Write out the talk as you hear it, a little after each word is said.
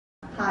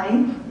Hi.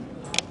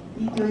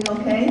 You doing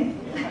okay?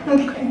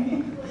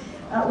 Okay.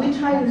 We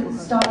try to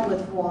start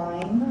with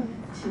wine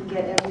to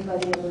get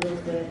everybody a little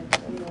bit,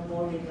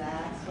 more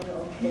relaxed for the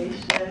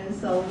occasion.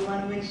 So we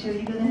want to make sure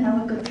you're going to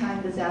have a good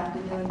time this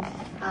afternoon.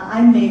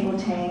 I'm Mabel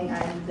Tang.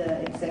 I'm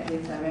the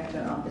executive director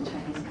of the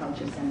Chinese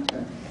Culture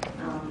Center.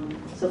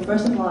 So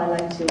first of all,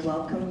 I'd like to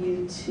welcome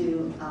you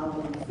to our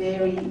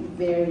very,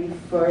 very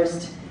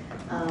first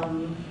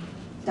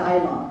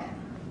dialogue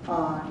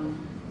on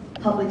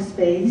public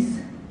space,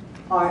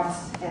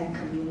 arts, and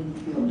community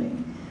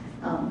building.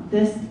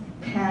 This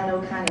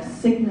panel kind of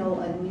signal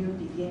a new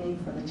beginning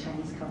for the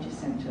Chinese Culture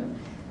Center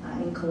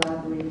in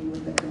collaborating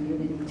with the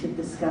community to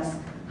discuss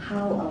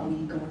how are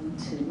we going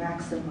to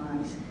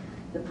maximize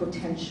the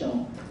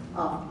potential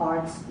of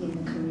arts in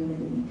the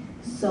community.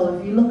 So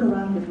if you look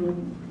around the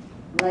room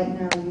right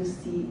now, you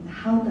see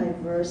how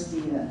diverse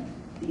the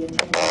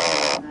attendance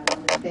is, and I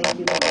want to thank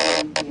you for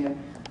being here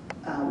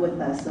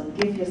with us. So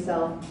give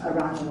yourself a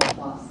round of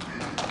applause.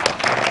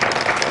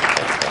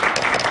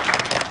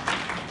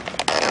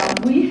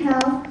 We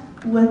have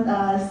with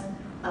us,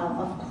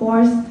 of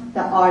course,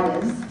 the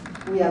artists.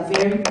 We are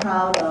very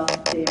proud of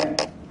their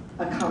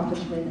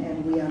accomplishment,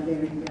 and we are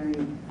very,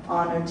 very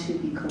honored to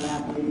be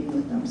collaborating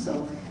with them.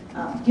 So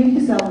give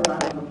yourself a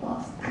round of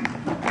applause.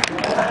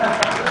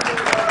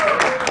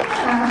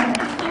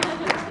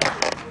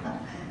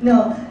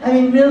 No, I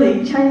mean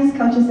really, Chinese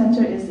Culture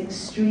Center is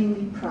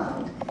extremely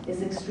proud.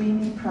 It's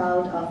extremely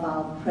proud of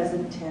our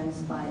Present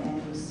Tense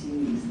biannual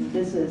series. And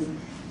this is,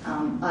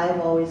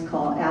 I've always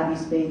called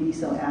Abby's baby,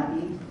 so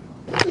Abby,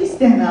 please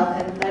stand up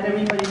and let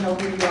everybody know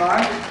who you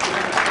are.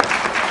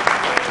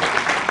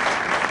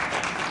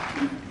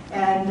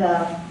 And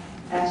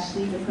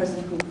actually, the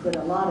person who put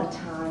a lot of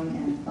time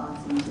and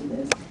thoughts into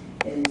this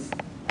is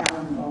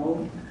Alan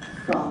O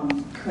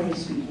from Kearney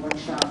Street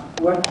Workshop,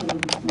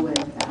 working with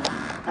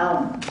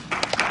Alan.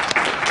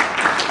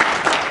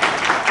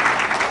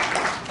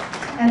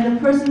 And the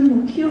person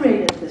who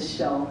curated this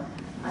show,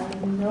 I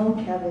know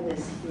Kevin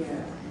is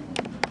here.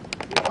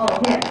 Oh,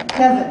 here,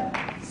 Kevin,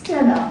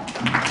 stand up.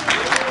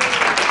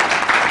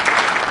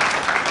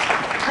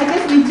 I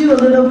guess we do a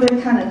little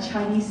bit kind of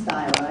Chinese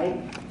style, right?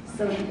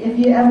 So if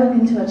you've ever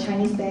been to a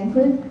Chinese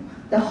banquet,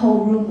 the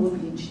whole room will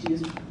be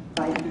introduced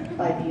by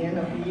the end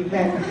of the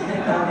event.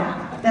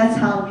 That's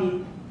how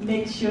we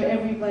make sure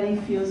everybody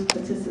feels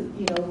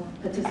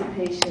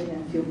participation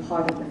and feel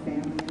part of the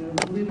family.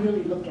 And we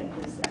really look at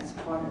this as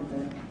part of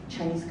the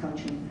Chinese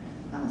Culture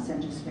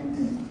Center's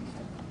family.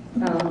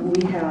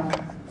 We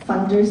have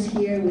funders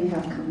here, we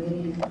have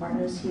community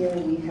partners here,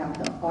 we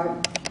have the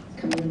art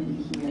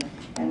community here,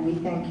 and we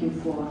thank you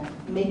for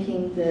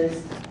making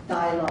this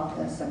dialogue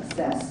a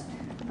success.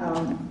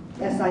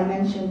 As I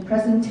mentioned,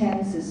 Present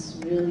Tense is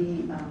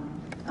really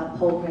a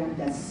program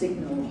that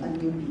signals a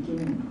new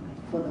beginning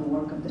for the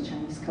work of the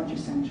Chinese Culture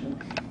Center.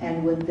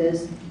 And with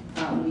this,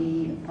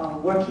 we are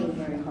working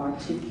very hard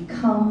to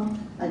become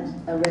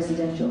a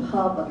residential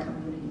hub, a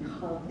community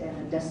hub,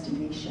 and a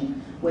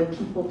destination where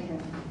people can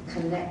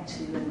connect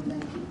to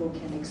and people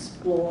can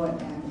explore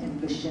and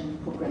envision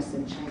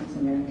progressive Chinese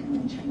American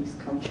and Chinese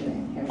culture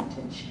and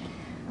heritage.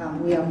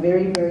 We are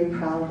very, very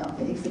proud of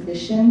the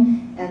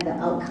exhibition and the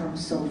outcome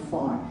so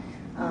far.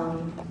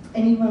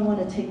 Anyone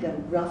want to take a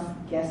rough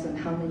guess on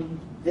how many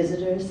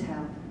visitors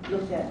have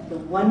looked at the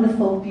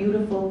wonderful,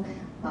 beautiful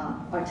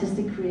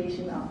artistic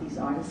creation of these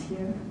artists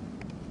here?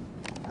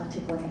 I'll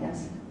take one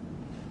guess.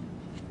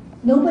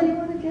 Nobody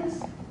want to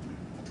guess?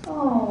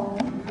 Oh,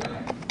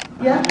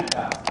 yeah?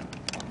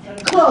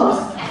 Close.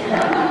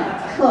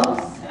 Close.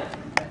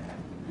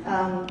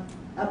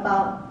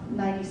 About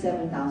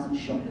 97,000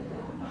 short.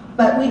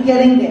 But we're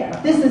getting there.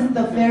 This is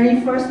the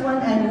very first one,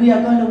 and we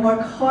are going to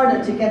work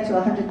harder to get to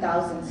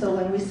 100,000. So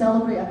when we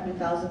celebrate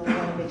 100,000, we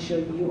want to make sure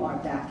you are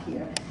back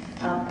here.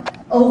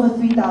 Over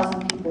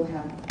 3,000 people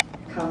have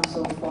come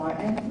so far,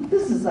 and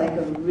this is like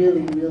a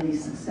really, really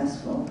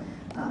successful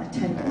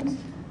attendance.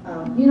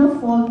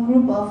 For a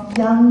group of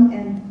young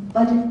and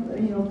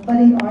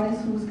budding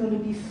artists who's going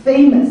to be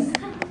famous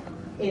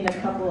in a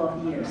couple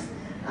of years.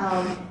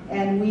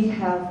 And we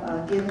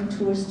have given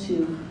tours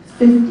to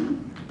 50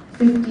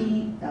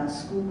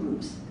 school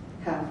groups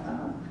have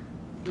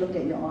looked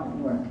at your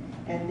artwork,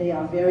 and they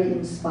are very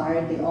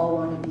inspired. They all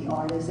want to be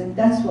artists, and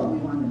that's what we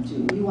want to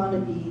do. We want to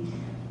be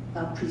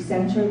a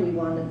presenter, we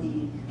want to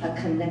be a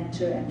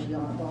connector, and we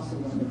also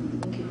want to be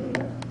an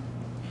incubator.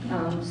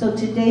 So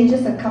today,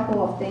 just a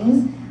couple of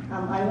things.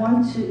 I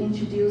want to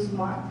introduce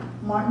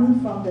Martin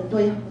from the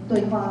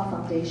Duihua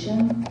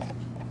Foundation.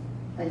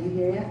 Are you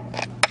here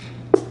yet?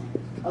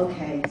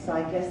 Okay, so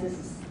I guess this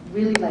is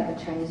really like a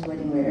Chinese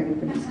wedding where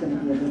everybody's going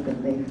to be a little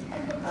bit late.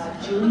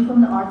 Julie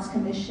from the Arts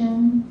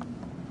Commission.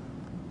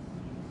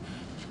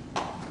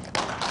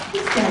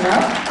 Please stand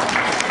up.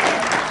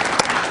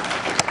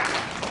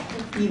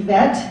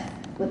 Yvette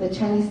with the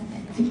Chinese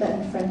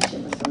Tibetan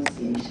Friendship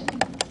Association.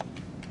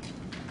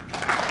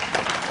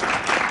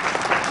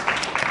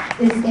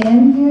 Is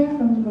Anne here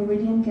from the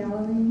Meridian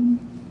Gallery?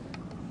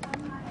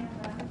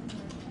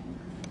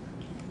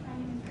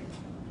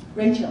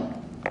 Rachel.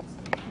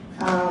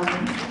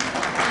 And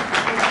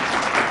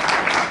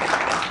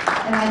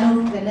I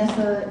know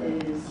Vanessa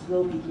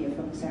will be here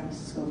from the San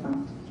Francisco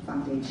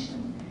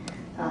Foundation,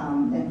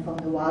 and from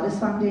the Waters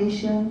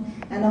Foundation,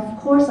 and of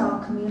course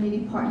our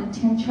community partner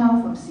Tian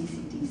Chao from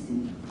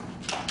CCDC.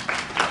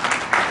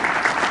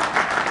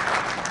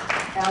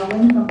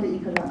 Alwyn from the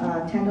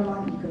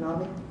Tenderloin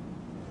Economic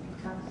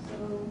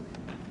Council.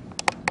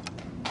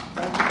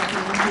 Thank you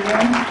for being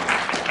here.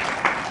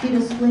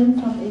 Peter Swing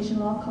from Asian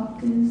Law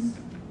Caucus.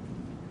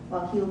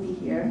 Well, he'll be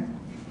here.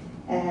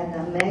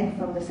 And Meg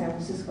from the San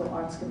Francisco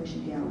Arts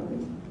Commission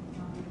Gallery.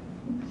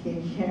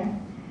 Here.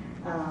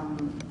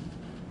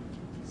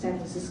 San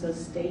Francisco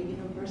State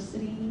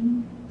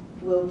University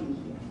will be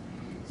here.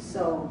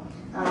 So,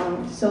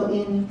 so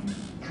in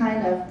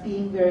kind of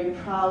being very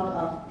proud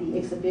of the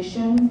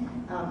exhibition,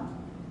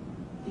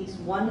 these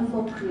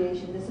wonderful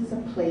creations. This is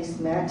a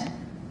placemat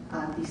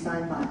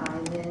designed by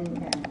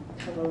Iman and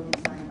pillow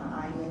designed by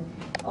Iman.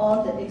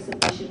 All the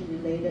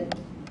exhibition-related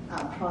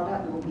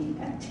product will be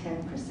at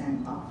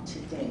 10% off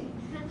today.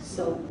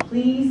 So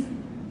please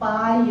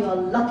buy your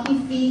Lucky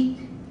Feet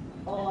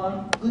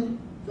or good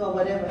or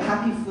whatever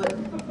Happy Foot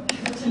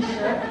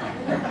t-shirt.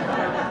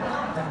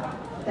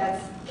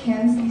 That's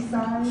Ken's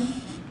design.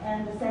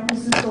 And the San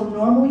Francisco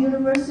Normal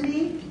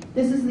University.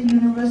 This is the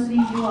university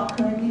you are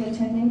currently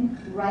attending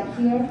right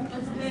here.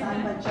 It's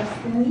designed by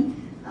Justin.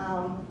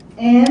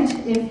 And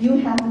if you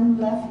haven't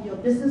left your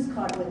business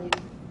card when you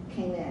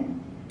came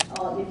in,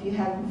 or if you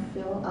haven't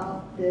filled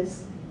out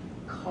this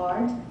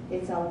card,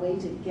 it's our way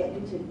to get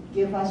you to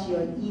give us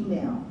your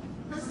email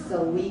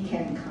so we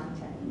can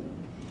contact you.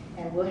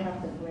 And we'll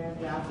have the grand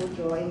raffle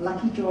drawing,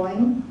 lucky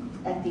drawing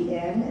at the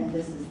end, and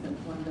this is the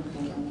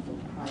wonderful, wonderful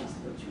prize,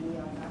 which we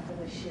are not going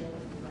to share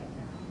with you right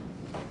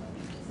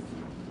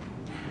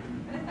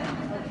now.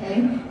 Okay,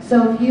 so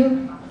if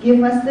you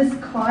give us this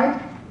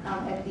card,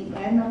 at the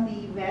end of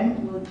the event,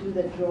 we'll do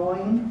the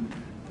drawing,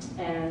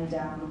 and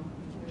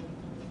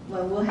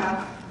well, we'll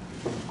have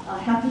a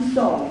happy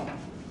soul.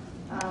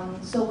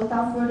 So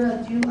without further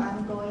ado,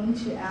 I'm going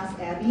to ask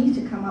Abby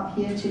to come up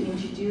here to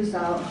introduce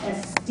our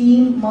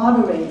esteemed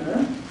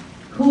moderator,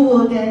 who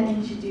will then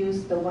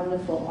introduce the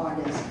wonderful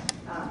artist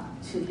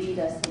to lead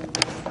us in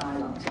this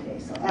dialogue today.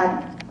 So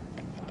Abby.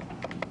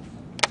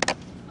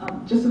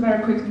 Just a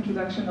very quick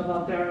introduction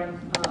about Darren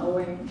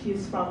Owen.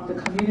 He's from the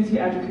Community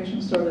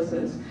Education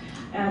Services,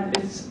 and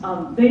it's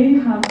they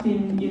have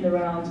been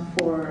around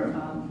for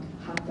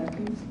half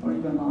decades or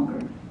even longer.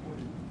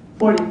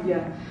 40,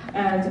 yeah.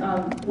 And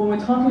when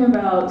we're talking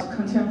about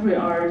contemporary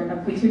art,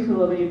 and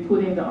particularly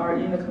putting the art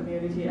in the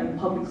community and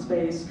public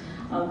space,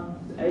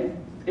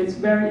 it's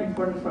very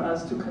important for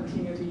us to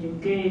continue to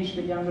engage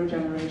the younger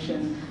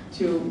generation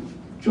to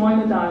join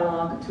the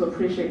dialogue, to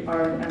appreciate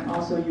art, and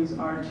also use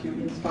art to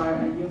inspire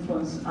and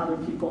influence other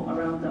people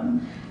around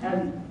them.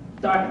 And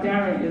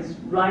Darren is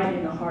right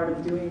in the heart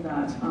of doing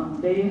that.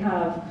 They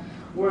have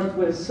worked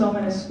with so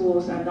many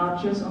schools, and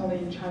not just only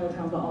in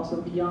Chinatown, but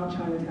also beyond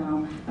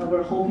Chinatown, and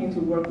we're hoping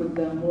to work with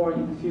them more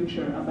in the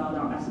future about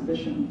our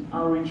exhibition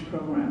outreach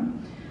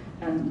program.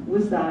 And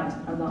with that,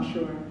 I'm not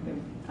sure if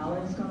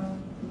Alan is going to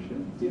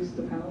introduce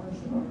the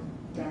panelists or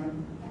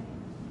Darren.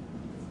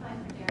 It's fine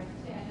for Darren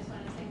today. I just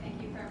wanted to say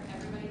thank you for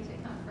everybody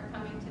for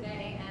coming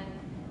today, and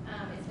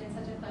it's been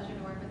such a pleasure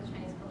to work with the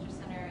Chinese Culture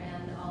Center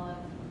and all of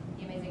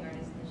the amazing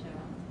artists in the show.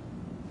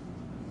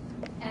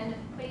 And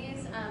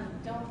please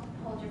don't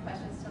hold your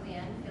questions till the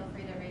end. Feel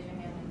free to raise your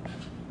hand and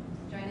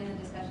join in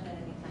the discussion at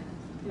any time.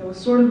 Yeah, we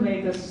sort of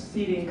made the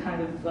seating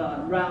kind of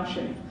round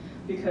shape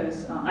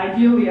because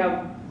ideally I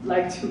would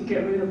like to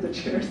get rid of the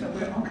chairs and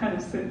we all kind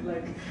of sit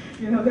like,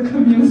 you know, the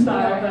commune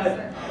style,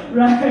 but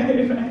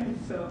right.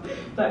 So,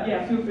 but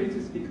yeah, feel free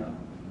to speak up.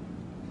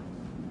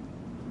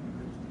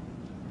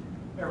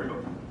 There we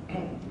go.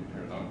 Turn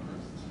it on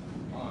first.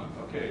 On.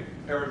 Okay,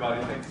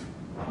 everybody,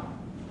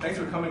 thanks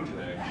for coming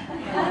today.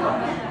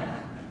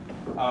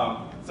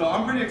 So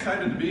I'm pretty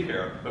excited to be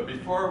here, but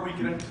before we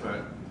get into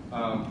it,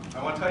 I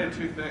want to tell you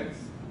two things.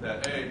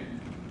 That A,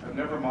 I've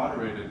never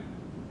moderated.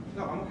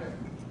 No, I'm okay.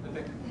 I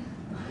think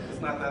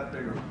it's not that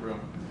big of a room.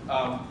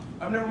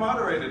 I've never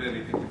moderated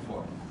anything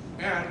before,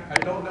 and I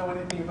don't know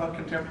anything about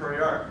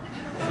contemporary art.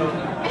 So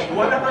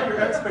whatever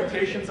your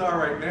expectations are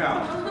right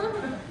now,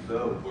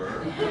 go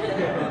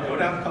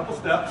down a couple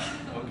steps.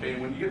 Okay,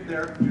 when you get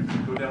there,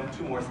 go down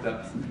 2 more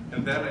steps,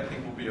 and then I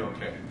think we'll be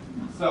okay.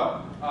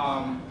 So,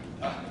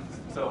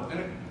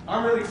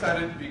 I'm really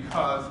excited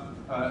because,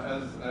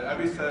 as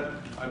Abby said,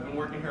 I've been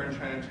working here in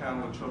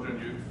Chinatown with children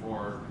and youth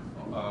for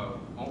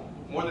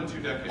more than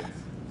 2 decades.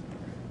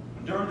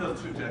 During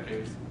those 2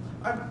 decades,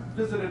 I've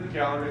visited the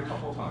gallery a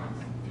couple times,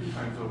 a few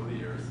times over the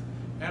years.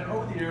 And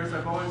over the years,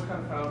 I've always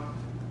kind of found,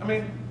 I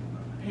mean,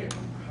 hey, I'm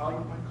proud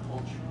of my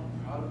culture, I'm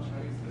proud of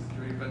Chinese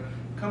history, but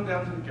come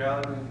down to the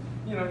gallery,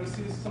 you know, you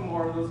see some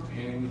more of those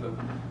paintings of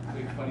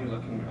big,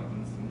 funny-looking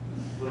mountains and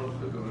little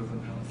pagodas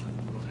and houses,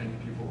 little tiny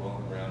people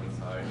rolling around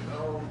inside, you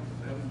know,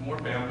 and more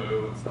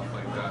bamboo and stuff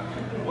like that.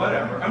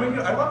 Whatever. I mean,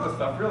 I love this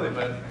stuff, really,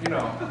 but, you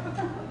know,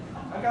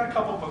 I got a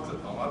couple books at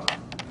home.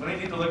 When I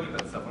need to look at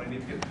that stuff, when I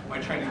need to get my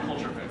Chinese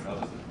culture fix, I'll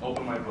just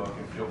open my book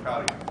and feel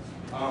proud of you.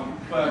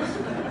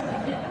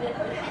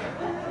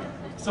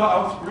 So I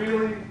was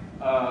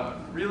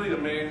really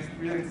amazed,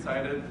 really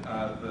excited.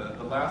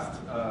 The last,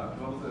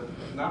 what was it,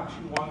 not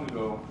too long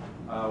ago,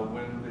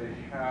 when they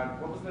had,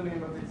 what was the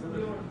name of the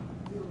exhibit?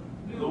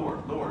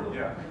 Lure,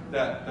 yeah.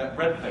 That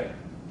red thing.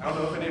 I don't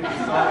know if anybody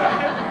saw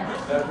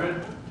that. That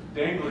red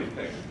dangly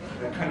thing.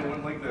 That kind of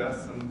went like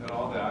this and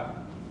all that.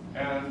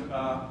 And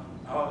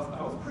I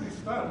was pretty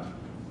stunned.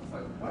 I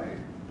was like, wait,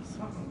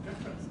 something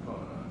different's going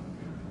on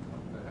here.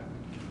 What the heck?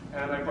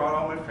 And I brought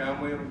all my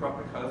family, and I brought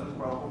my cousins,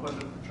 brought a whole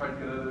bunch of, tried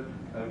to get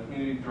other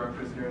community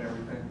directors here and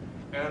everything.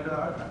 And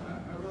I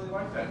really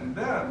liked that.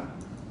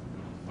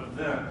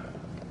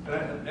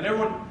 And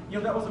everyone, you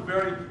know, that was a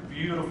very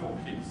beautiful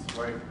piece,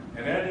 right?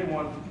 And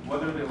anyone,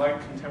 whether they like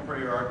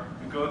contemporary art,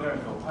 you go there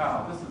and go,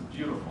 wow, this is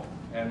beautiful.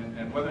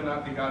 And whether or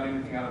not they got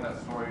anything out of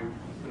that story,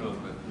 who knows,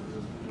 but it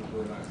was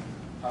really nice.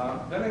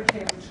 Then I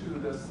came to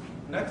this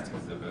next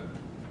exhibit, and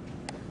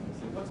I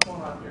said, what's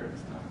going on here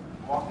this time?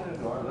 I walk in the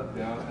door, I look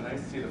down, and I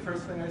see, the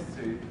first thing I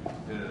see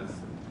is,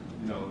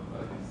 you know,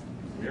 these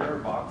mirror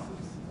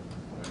boxes,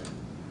 right?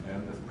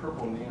 And this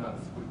purple neon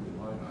squiggly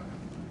line on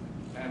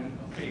it. And,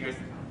 okay, you guys,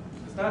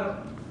 it's not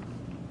a,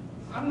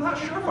 I'm not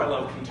sure if I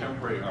love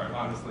contemporary art,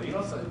 honestly. You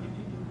know, so,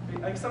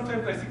 like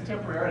sometimes I see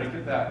contemporary art, I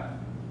get that,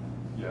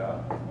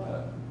 yeah,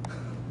 what?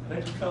 And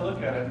I just kind of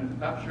look at it and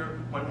not sure,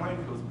 my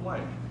mind goes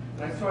blank.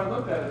 And so I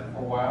looked at it for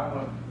a while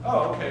and went,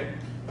 oh, okay,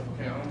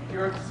 I'm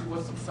here to see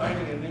what's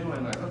exciting and new.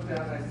 And I look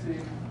down and I see,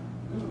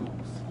 ooh,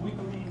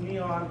 squiggly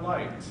neon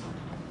light.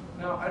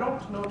 Now, I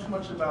don't know too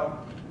much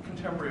about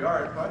contemporary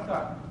art, but I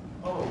thought,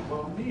 oh,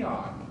 well,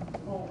 neon.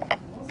 Well,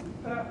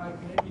 wasn't that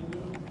like maybe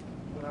new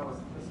when I was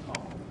this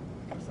tall?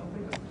 Or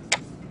something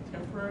that's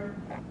contemporary,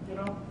 you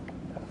know?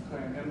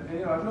 And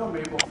you know, I've known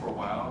Mabel for a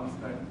while, and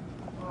it's like,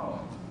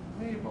 oh,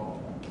 Mabel,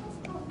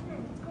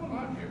 what's going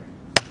on here?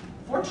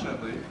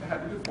 Fortunately, I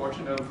had the good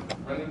fortune of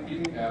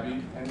meeting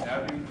Abby, and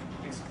Abby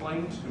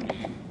explained to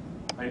me,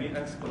 I need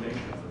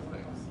explanations of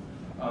things,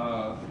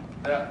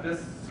 that this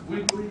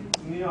squiggly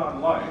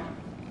neon light,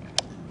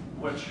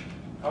 which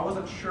I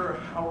wasn't sure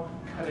how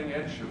cutting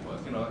edge it was.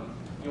 You know,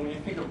 when you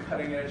think of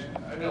cutting edge,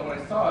 I know when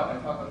I saw it, I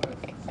thought of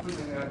that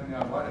squiggly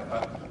neon light. I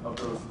thought of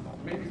those,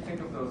 maybe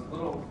think of those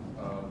little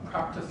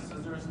practice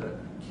scissors that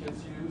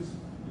kids use,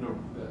 you know,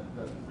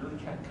 that really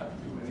can't cut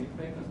through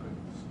anything. It's like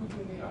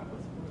squiggly neon. What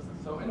is it?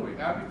 So anyway,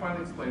 Abby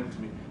finally explained to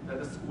me that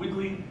the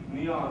squiggly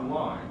neon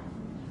line,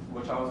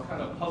 which I was kind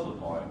of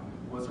puzzled by,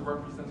 was a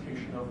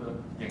representation of the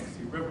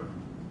Yangtze River.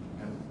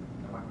 And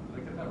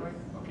did I get that right?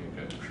 Okay,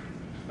 good.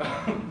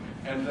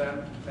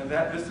 and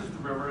that this is the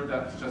river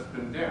that's just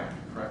been dammed,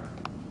 correct?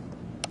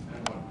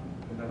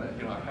 And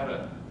then I had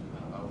a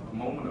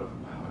moment of,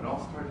 wow, it all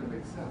started to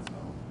make sense.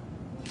 Oh,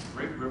 this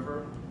great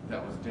river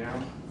that was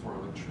dammed for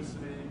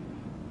electricity,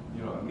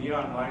 you know, a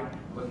neon light,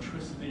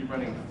 electricity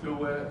running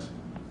through it.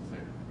 It's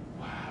like,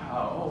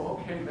 wow,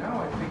 oh, okay,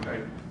 now I think I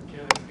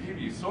get it,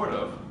 maybe, sort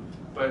of.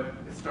 But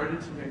it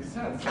started to make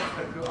sense.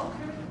 I go,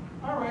 okay,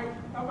 all right,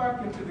 I'm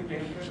back into the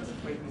game. This is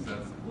making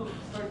sense. It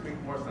started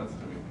making more sense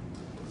to me.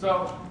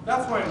 So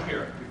that's why I'm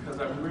here, because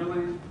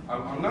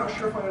I'm not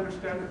sure if I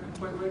understand it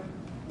completely.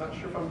 I'm not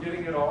sure if I'm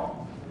getting it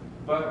all.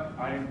 But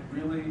I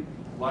really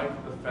like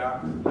the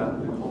fact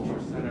that the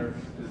Culture Center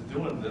is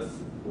doing this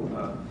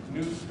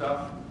new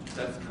stuff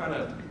that's kind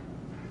of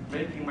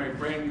making my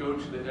brain go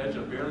to the edge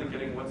of barely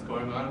getting what's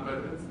going on,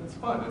 but it's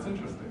fun, it's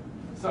interesting.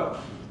 So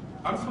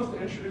I'm supposed to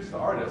introduce the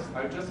artists.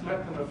 I just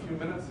met them a few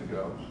minutes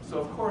ago. So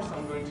of course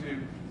I'm going to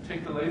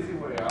take the lazy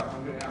way out.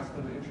 I'm going to ask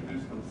them to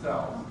introduce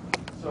themselves.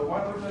 So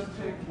why don't we just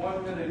take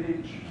 1 minute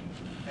each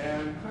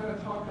and kind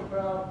of talk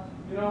about,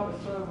 you know,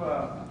 it's sort of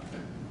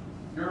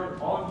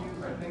all of you,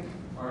 I think,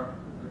 are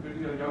a good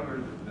deal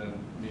younger than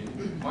me.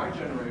 My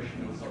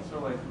generation, it was sort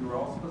of like we were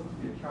all supposed to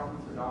be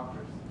accountants or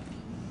doctors.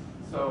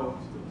 So,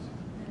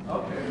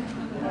 okay.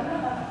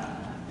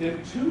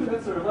 In 2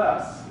 minutes or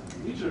less,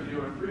 each of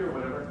you, or 3 or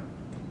whatever,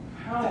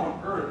 how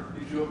on earth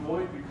did you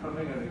avoid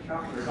becoming an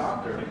accountant or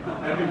doctor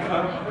and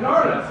become an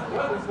artist?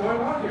 What is going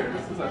on here?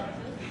 This is a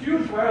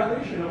huge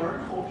violation of our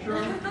culture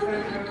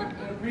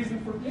and reason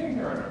for being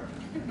here on earth.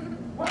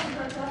 What is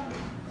that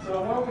happening?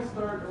 So why don't we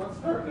start, let's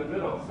start in the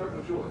middle, start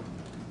with Julie.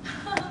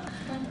 Okay.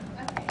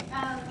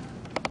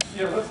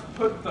 Yeah, let's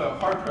put the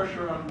hard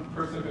pressure on the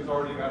person who's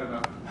already got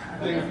enough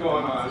things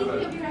going on.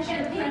 Speaking of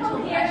pressure, people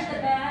here at the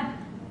back.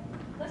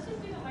 Let's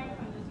just do the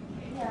microphone just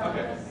in case.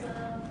 Okay.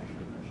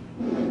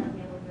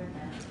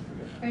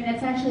 Right,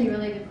 that's actually a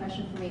really good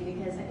question for me,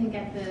 because I think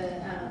at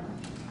the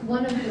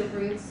one of the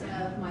roots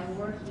of my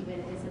work even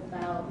is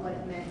about what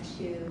it meant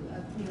to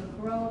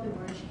grow up in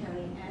Orange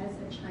County as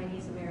a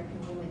Chinese American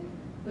woman,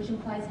 which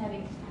implies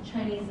having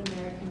Chinese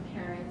American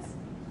parents,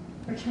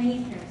 or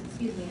Chinese parents,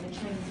 excuse me, and a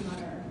Chinese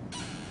mother,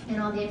 and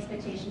all the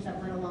expectations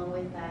that went along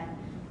with that.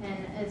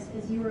 And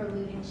as you were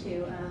alluding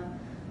to,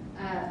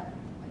 I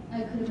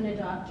could have been a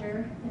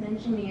doctor, an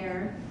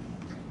engineer,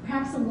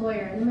 perhaps a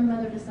lawyer, and then my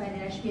mother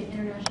decided I should be an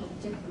international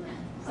diplomat.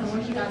 So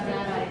once she got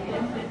that idea,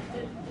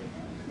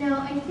 Now,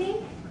 I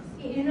think,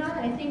 you know, that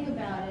I think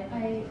about it,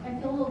 I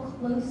feel a little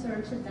closer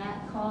to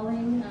that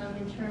calling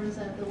in terms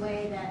of the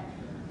way that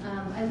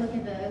I look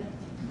at the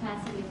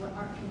capacity of what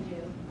art can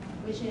do,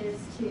 which is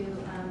to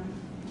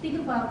think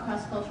about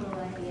cross-cultural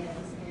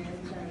ideas and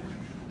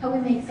how we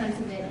make sense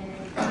of it.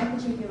 And my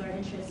particular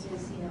interest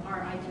is, you know,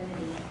 our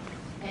identity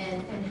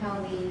and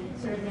how we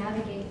sort of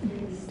navigate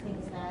through these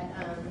things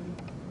that,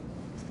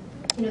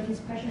 you know, these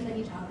pressures that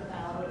you talk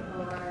about,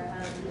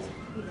 or these,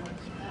 you know,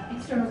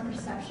 external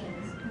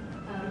perceptions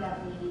that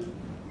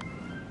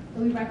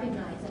we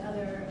recognize that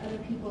other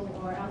people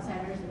or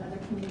outsiders in other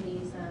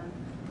communities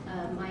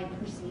might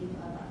perceive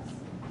of us.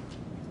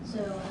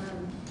 So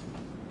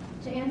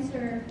to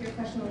answer your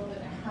question a little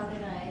bit, how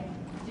did I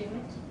do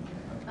it?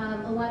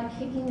 A lot of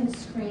kicking and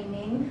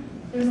screaming.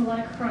 There was a lot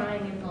of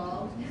crying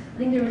involved. I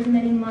think there was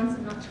many months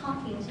of not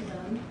talking to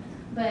them,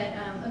 but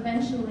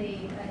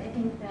eventually I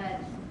think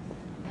that,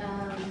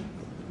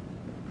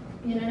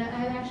 you know,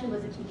 I actually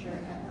was a teacher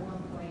at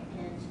one point,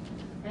 and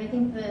I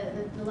think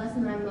the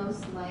lesson I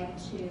most like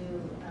to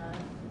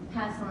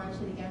pass on to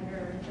the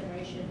younger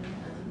generation,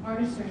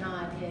 artists or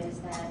not, is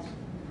that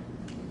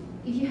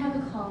if you have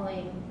a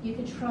calling, you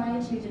could try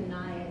to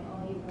deny it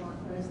all you want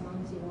for as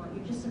long as you want.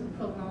 You're just sort of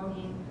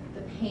prolonging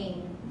the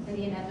pain and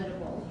the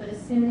inevitable. But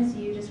as soon as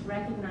you just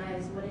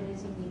recognize what it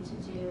is you need to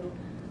do,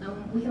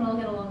 we can all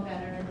get along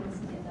better and things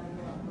can get done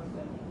a lot more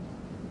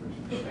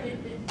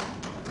quickly.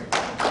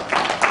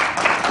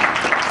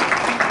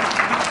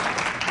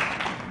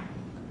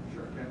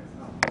 Sure, Ken.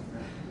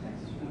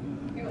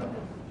 You're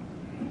welcome.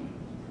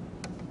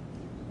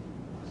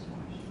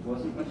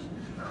 Wasn't much.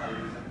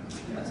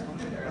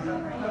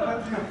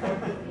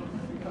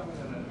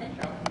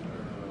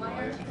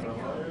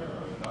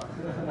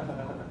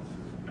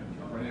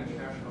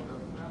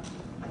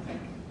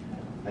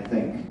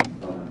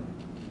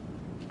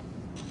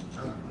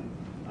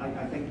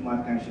 I think my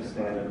parents should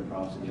stay out of the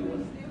problems to deal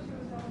with.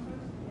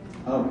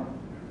 Oh,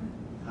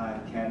 hi,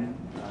 Ken.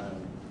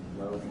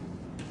 Hello.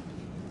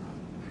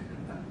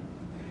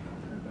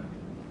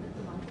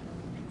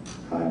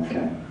 Hi, I'm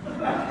Ken.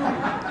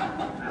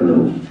 Hello.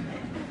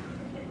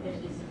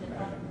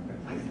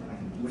 I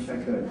wish I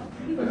could,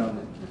 but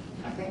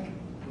I think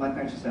my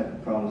parents just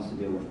had problems to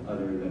deal with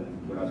other than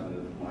what I was going to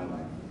do with my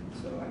life,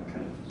 so I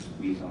kind of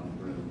squeezed on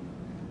through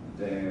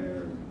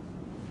their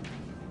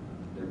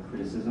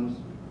criticisms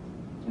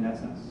in that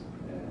sense.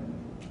 And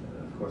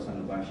of course, I'm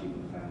the black sheep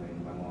of the family,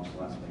 and my mom's the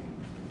last thing.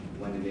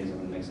 One of the days I'm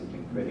going to make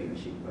something pretty that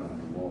she can put on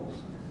her walls,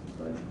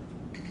 but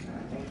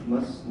I think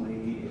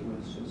mostly it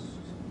was just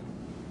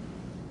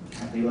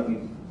they let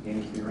me gain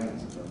me free reign, I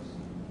suppose.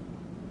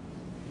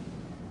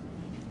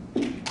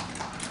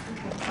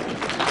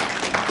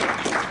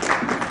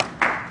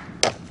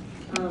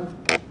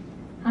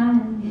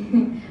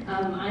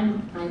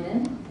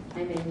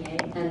 I'm in Ye,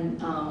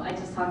 and I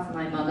just talked to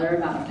my mother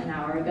about an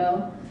hour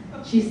ago.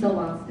 She still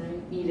wants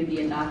me to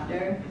be a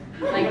doctor.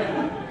 Like,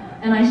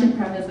 and I should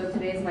preface that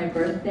today is my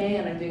birthday,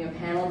 and I'm doing a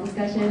panel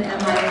discussion,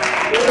 and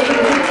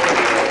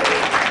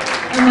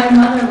my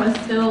mother was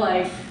still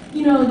like,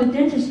 you know, the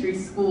dentistry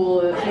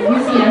school at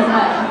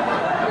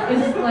UCSF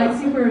is like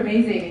super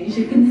amazing, and you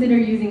should consider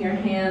using your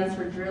hands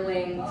for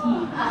drilling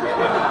teeth.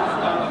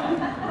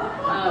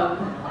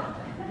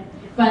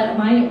 But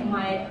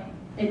my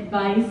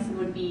advice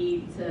would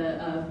be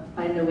to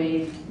find a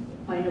way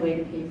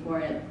to pay for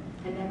it,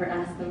 and never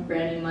ask them for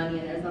any money.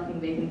 And there's nothing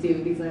they can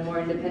do because I'm more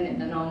independent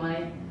than all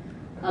my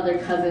other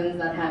cousins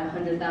that have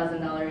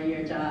 $100,000 a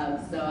year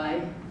jobs. So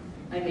I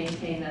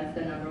maintain that's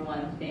the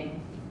 #1 thing.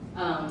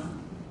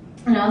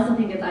 And I also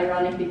think it's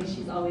ironic because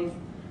she's always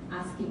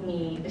asking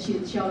me.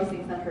 She always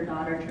thinks that her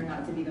daughter turned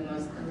out to be the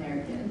most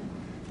American,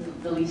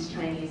 the least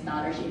Chinese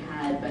daughter she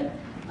had, but.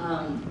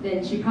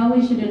 Then she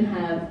probably shouldn't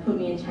have put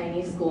me in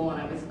Chinese school when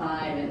I was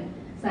 5 and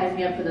sized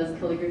me up for those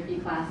calligraphy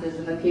classes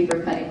and the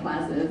paper cutting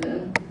classes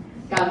and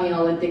got me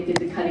all addicted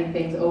to cutting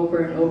things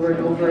over and over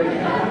and over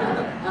again.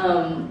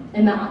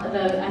 And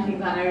I think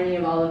the irony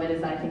of all of it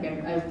is I think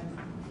I've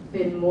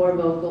been more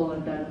vocal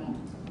and done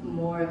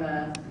more of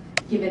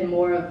given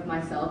more of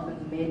myself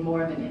and made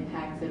more of an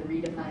impact to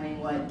redefining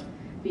what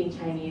being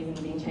Chinese and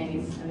being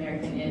Chinese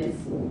American is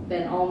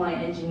than all my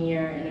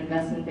engineer and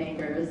investment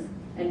bankers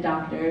and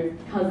doctor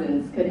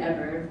cousins could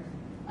ever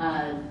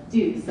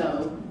do.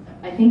 So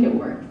I think it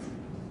worked,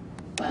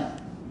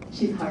 but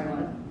she's a hard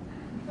one.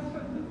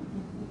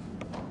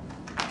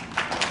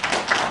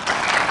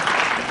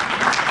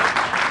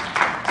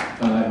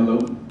 Hello,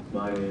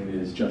 my name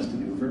is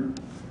Justin Hoover.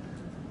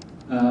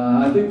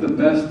 I think the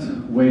best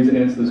way to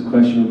answer this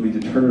question would be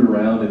to turn it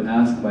around and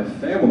ask my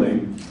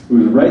family,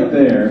 who is right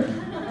there.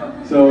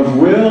 So if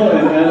Will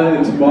and Anna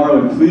and Tamara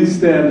would please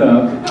stand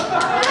up.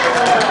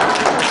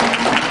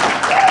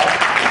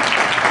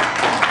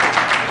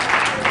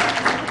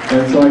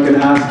 And so I can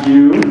ask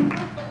you,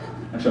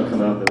 actually I'll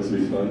come out, this will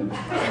be fun.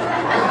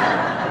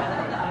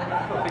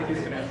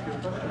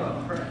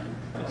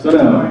 So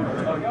now,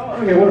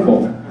 okay,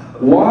 wonderful.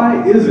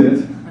 Why is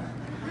it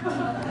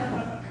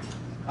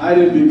I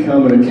didn't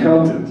become an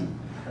accountant?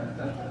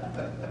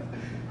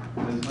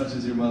 As much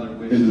as your mother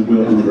This is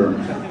Will Hoover.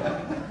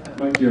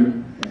 Mike, here.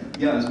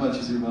 Yeah, as much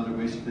as your mother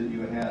wished that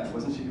you had.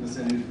 Wasn't she going to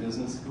send you to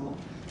business school?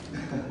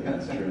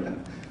 That's true.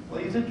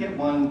 Well, you did get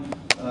one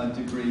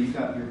degree. You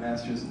got your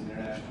master's in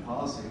international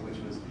policy, which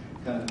was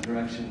kind of the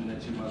direction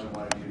that your mother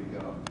wanted you to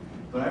go.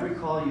 But I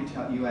recall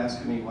you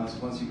asking me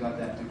once you got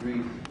that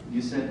degree,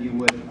 you said you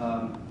would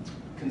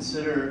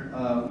consider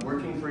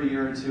working for a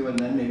year or two and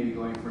then maybe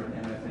going for an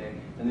MFA.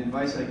 And the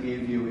advice I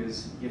gave you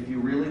is, if you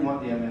really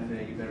want the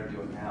MFA, you better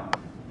do it now.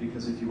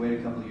 Because if you wait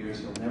a couple of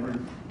years, you'll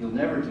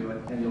never do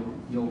it, and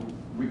you'll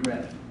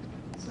regret it.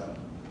 So.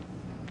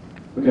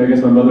 Okay, I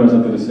guess my mother has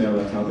something to say on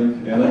that topic.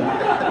 Anna?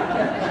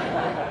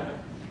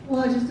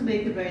 Well, just to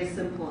make it very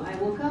simple, I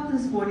woke up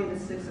this morning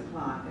at 6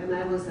 o'clock, and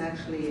I was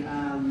actually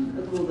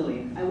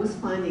Googling. I was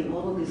finding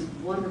all of these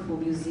wonderful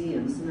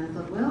museums, and I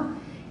thought, well,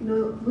 you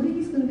know, whether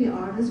he's going to be an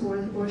artist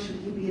or should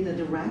he be the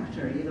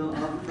director, you know,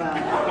 of the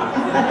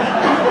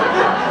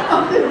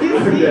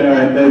museum. Okay, all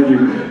right, thank you.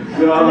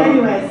 So,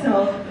 anyway,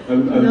 so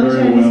I'm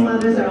Chinese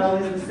mothers are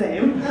always the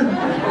same.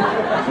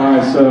 All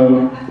right,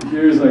 so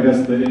here's, I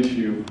guess, the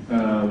issue.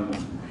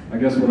 I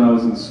guess when I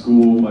was in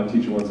school, my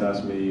teacher once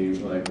asked me,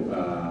 like,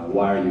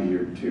 why are you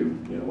here too?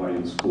 You know, why are you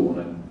in school?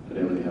 And I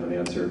didn't really have an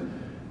answer.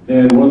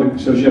 And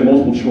so she had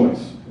multiple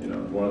choice. You know,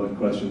 one of the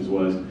questions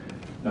was,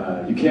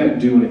 you can't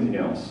do anything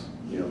else.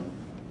 You know,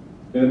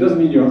 and it doesn't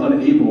mean you're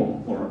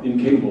unable or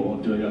incapable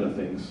of doing other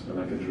things. And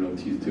I could drill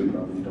teeth too,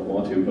 probably you don't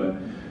want to, but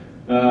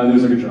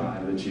there's like a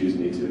drive that you just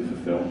need to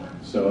fulfill.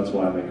 So that's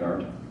why I make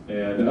art.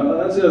 And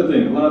that's the other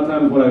thing. A lot of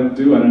times what I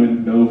do, I don't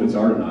even know if it's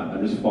art or not.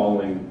 I'm just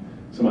following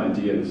some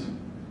ideas.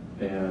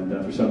 And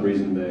for some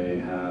reason they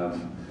have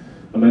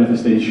a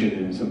manifestation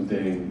in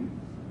something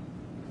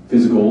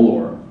physical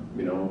or,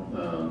 you know,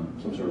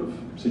 some sort of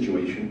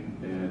situation.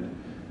 And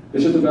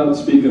it's just about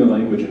speaking the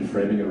language and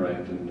framing it right,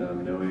 and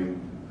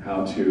knowing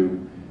how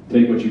to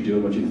take what you do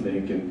and what you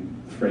think and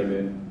frame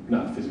it,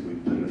 not physically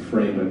put it in a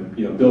frame, but,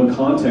 you know, build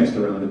context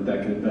around it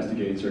that can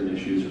investigate certain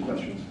issues or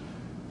questions.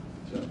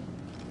 So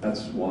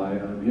that's why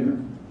I'm here.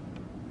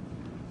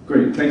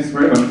 Great, thanks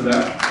very much for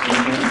that.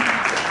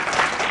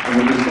 And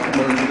we'll do some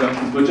more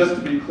introductions, but just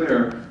to be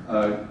clear,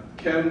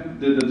 Ken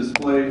did the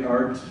display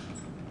art,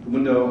 the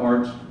window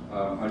art.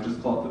 I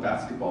just call it the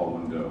basketball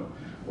window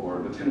or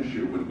the tennis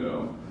shoe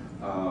window.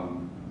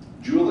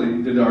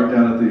 Julie did art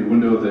down at the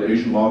window of the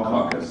Asian Law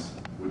Caucus,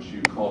 which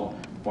you called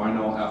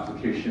final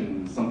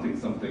application something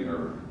something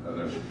or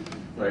other,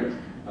 right?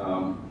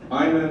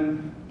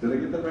 Ayman, did I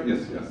get that right?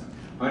 Yes, yes.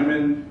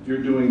 Ayman,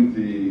 you're doing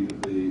the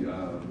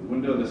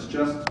window that's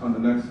just on the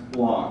next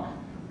block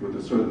with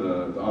the sort of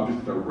the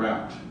objects that are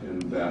wrapped in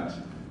that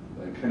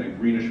kind of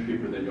greenish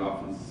paper that you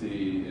often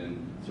see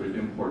in sort of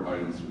import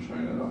items from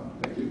China. Oh,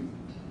 thank you.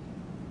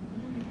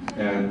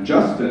 And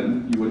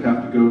Justin, you would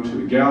have to go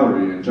to a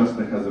gallery, and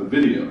Justin has a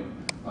video,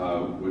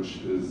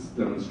 which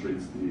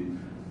demonstrates the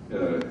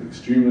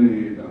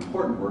extremely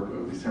important work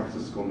of the San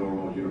Francisco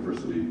Normal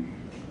University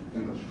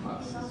English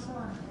classes.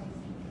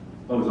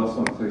 Oh, it's also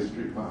on Clay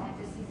Street. Wow.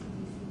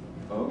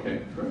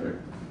 Okay,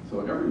 perfect. So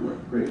everywhere,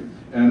 great.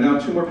 And now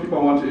two more people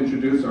I want to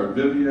introduce are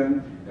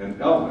Vivian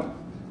and Elvin.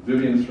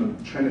 Vivian is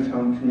from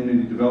Chinatown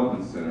Community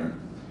Development Center,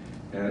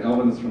 and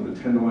Elvin is from the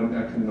Tenderloin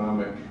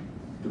Economic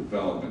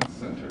Development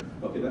Center.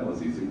 Okay, that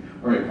was easy.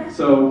 All right,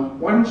 so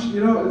why don't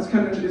you know, it's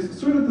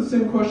sort of the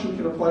same question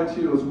can apply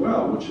to you as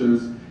well, which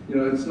is, you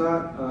know, it's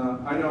not,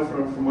 I know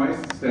from my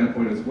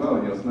standpoint as well,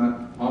 you know, it's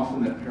not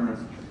often that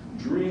parents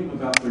dream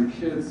about their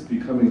kids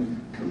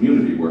becoming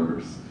community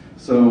workers.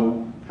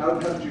 So how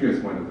did you guys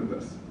wind up with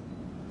this?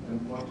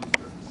 And why don't you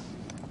start?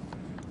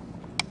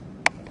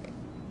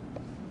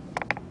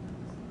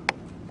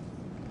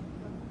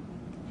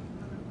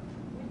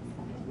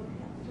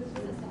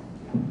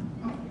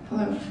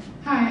 Hello.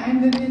 Hi,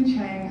 I'm Vivian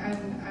Chang,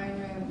 and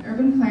I'm an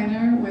urban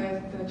planner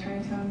with the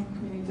Chinatown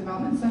Community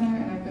Development Center,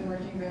 and I've been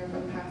working there for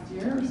the past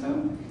year or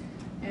so.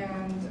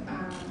 And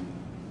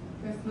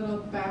this little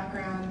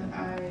background,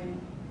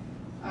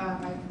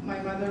 my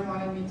mother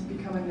wanted me to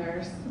become a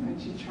nurse,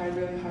 and she tried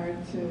really hard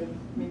to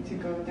me to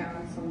go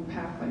down some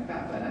path like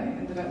that, but I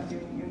ended up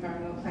doing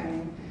environmental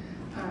planning,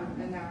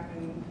 and now I'm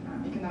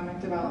in economic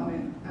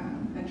development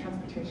and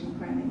transportation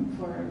planning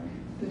for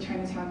the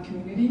Chinatown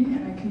community.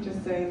 And I can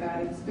just say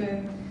that it's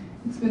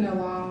been a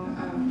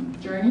long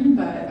journey,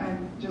 but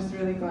I'm just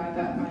really glad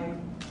that my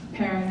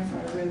parents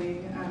are really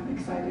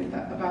excited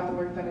about the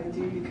work that I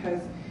do,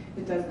 because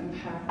it does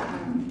impact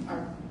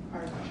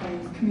our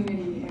Chinese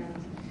community, and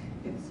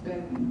it's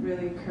been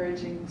really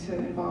encouraging to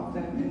involve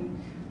them in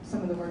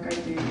some of the work I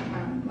do.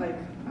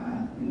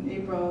 In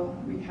April,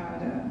 we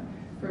had a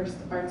first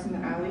Arts in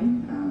the Alley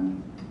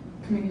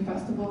community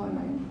festival, and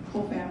my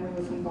whole family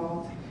was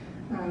involved.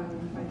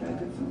 My dad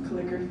did some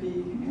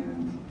calligraphy,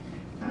 and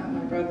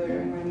my brother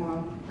and my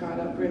mom got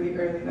up really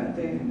early that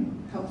day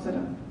and helped set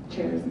up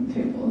chairs and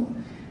tables.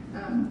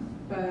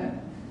 But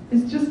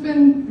it's just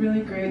been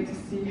really great to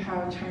see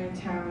how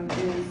Chinatown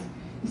is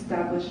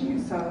establishing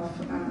itself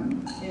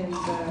in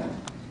the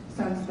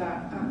sense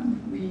that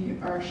we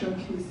are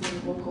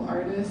showcasing local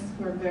artists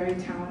who are very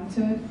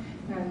talented,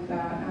 and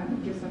that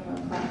it gives them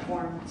a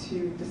platform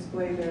to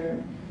display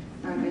their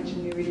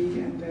ingenuity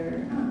and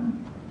their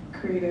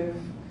creative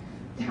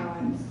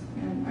talents.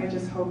 And I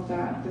just hope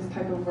that this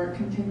type of work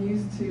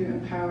continues to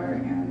empower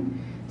and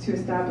to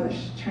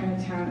establish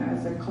Chinatown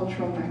as a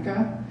cultural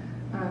mecca,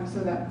 so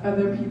that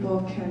other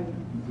people can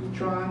be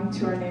drawn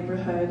to our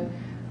neighborhood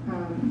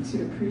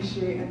to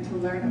appreciate and to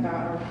learn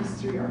about our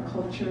history, our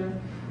culture,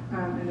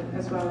 and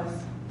as well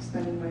as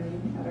spending money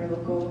at our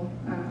local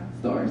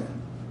stores.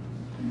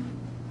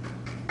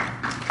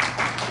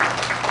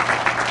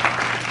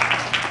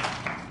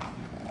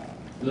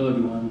 Hello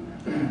everyone.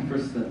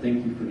 First,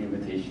 thank you for the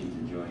invitation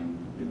to join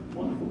the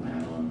wonderful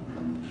panel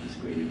on this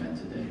great event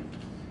today.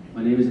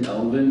 My name is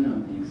Elvin.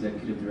 I'm the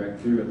Executive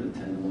Director of the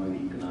Tenderloin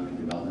Economic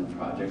Development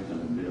Project.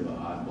 I'm a bit of an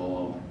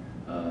oddball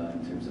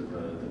in terms of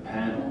the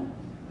panel.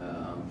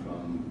 I'm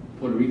from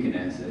Puerto Rican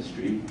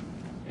ancestry,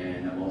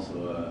 and I'm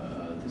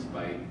also,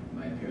 despite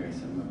my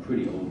appearance, I'm a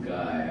pretty old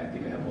guy. I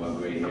think I have more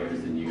gray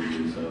hairs than you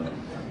do, so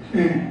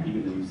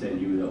even though you said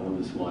you were the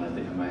oldest one, I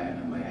think I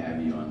might have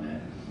you on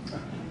that.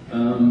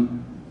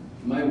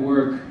 My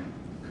work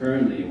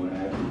currently, what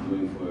I've been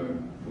doing for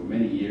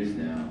many years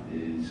now,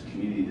 is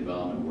community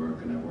development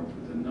work, and I've worked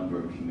with a number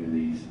of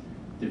communities,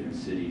 different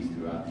cities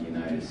throughout the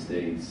United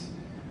States,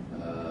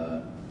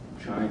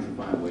 trying to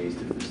find ways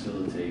to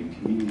facilitate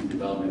community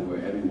development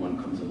where everyone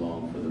comes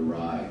along for the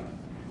ride.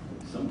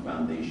 Some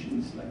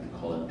foundations like to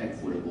call it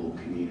equitable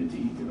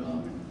community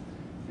development.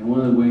 And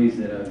one of the ways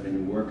that I've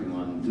been working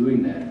on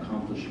doing that,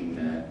 accomplishing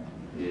that,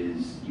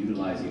 is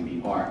utilizing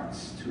the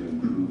arts to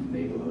improve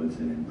neighborhoods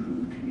and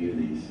improve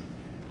communities.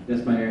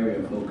 That's my area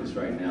of focus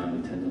right now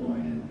in the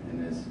Tenderloin,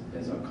 and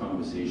as our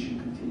conversation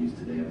continues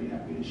today, I'll be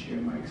happy to share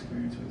my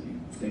experience with you.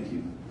 Thank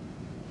you.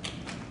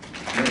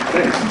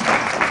 Thanks.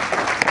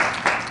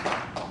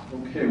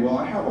 Okay, well,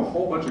 I have a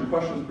whole bunch of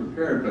questions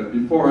prepared, but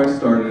before I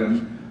start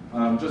in,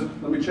 just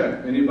let me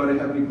check. Anybody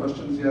have any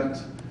questions yet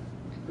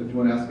that you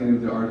want to ask any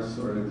of the artists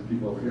or any of the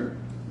people over here?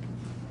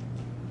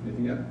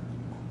 Anything yet?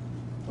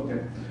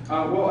 Okay.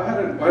 Well, I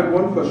had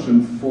one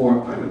question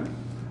for Iman.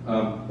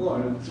 Hello,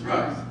 Iman.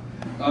 Surprise.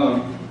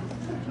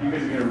 You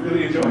guys are going to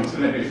really enjoy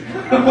today.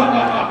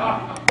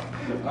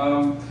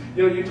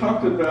 You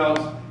talked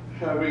about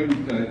having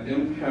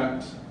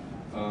impact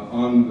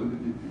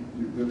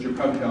that your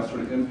project has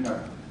sort of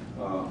impact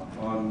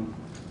on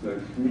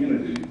the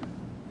community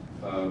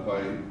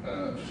by,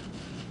 let's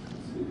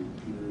see,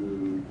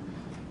 through,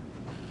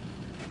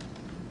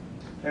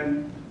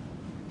 and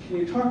can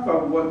you talk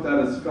about what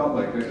that has felt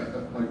like?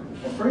 Like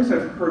a phrase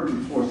I've heard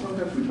before,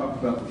 sometimes we talk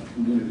about the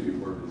community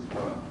work as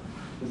well.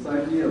 This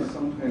idea of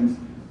sometimes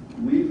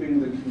leaving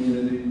the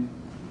community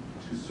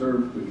to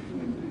serve the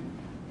community,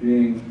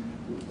 being,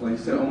 like you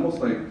said, almost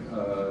like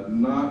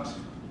not,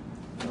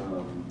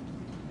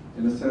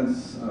 in a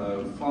sense,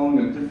 following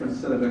a different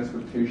set of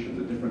expectations,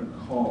 a different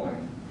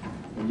calling,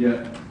 and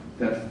yet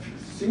that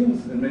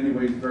seems in many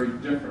ways very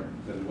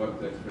different than what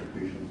the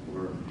expectations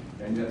were,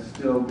 and yet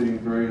still being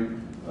very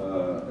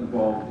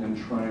involved in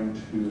trying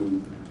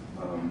to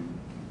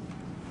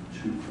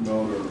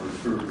promote or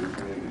serve the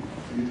community.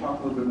 Can you talk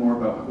a little bit more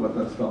about what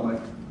that's felt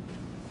like?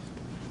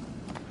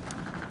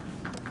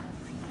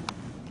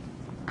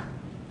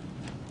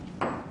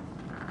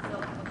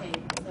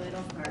 So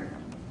it'll start.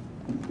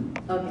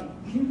 Okay.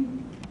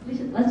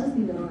 Let's just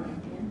leave it on.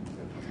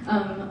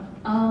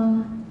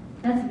 Yeah.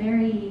 That's a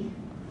very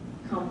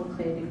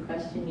complicated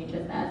question you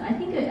just asked. I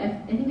think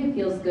it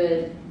feels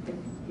good. It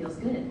feels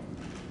good.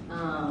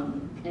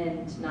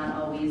 And not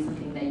always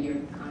something that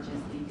you're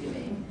consciously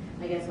doing.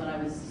 I guess what I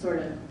was sort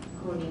of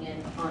honing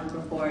in on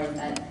before is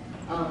that,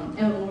 and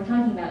when we're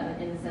talking about,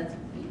 in the sense,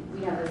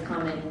 we have this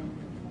common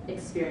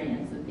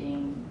experience of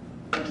being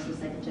first or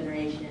second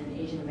generation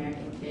Asian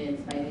American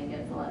kids fighting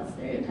against a lot of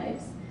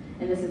stereotypes.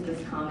 And this is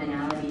this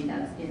commonality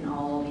that's in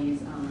all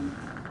these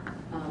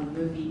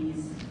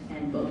movies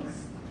and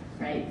books,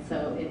 right?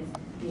 So it's,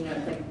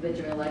 it's like the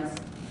Duralex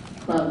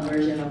Club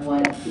version of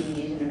what being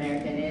Asian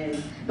American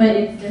is.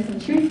 But there's some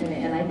truth in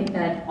it, and I think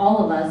that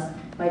all of us,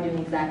 by doing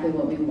exactly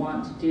what we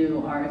want to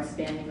do, are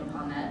expanding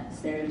upon that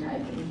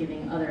stereotype and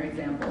giving other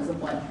examples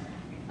of what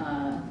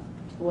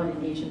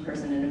an Asian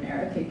person in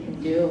America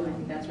can do. I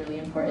think that's really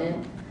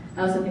important.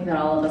 I also think that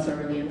all of us are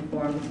really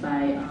informed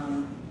by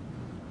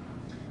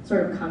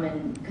sort of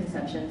common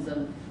conceptions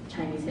of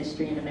Chinese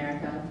history in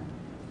America.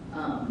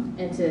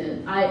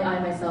 I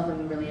myself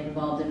am really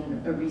involved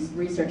in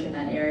research in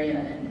that area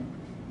and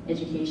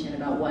education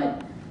about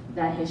what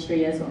that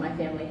history is, what my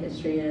family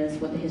history is,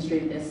 what the history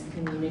of this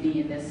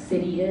community and this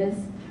city is,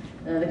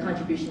 the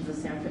contributions of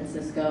San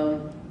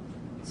Francisco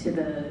to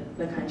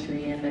the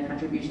country and the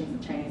contributions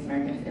of Chinese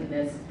Americans in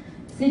this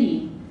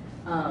city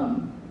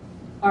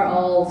are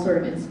all sort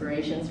of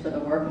inspirations for the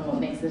work, and what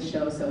makes this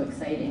show so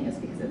exciting is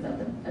because it's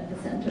at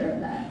the center of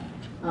that.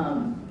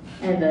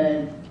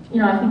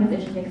 I think it's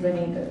interesting because I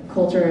think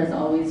culture has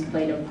always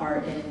played a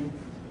part in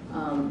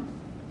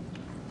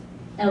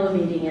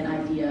elevating an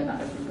idea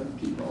about a group of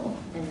people.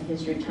 And the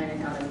history of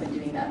Chinatown has been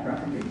doing that for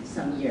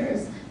 100-some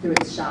years through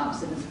its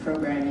shops and its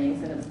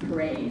programmings and its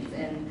parades.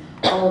 And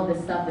all of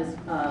this stuff, this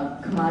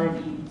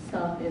commodity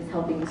stuff, is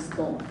helping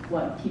sculpt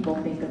what people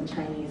think of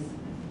Chinese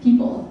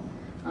people.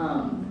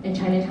 And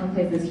Chinatown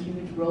plays this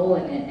huge role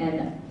in it.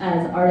 And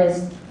as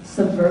artists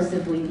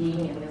subversively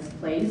being in this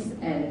place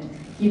and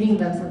giving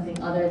them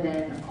something other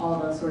than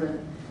all the sort of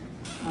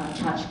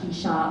tchotchke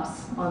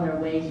shops on their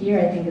way here,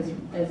 I think is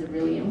a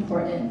really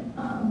important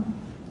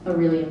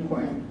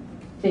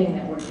thing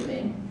that we're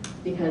doing,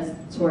 because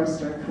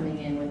tourists are coming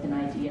in with an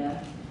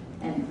idea,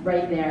 and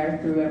right there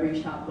through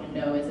every shop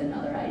window is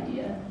another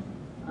idea.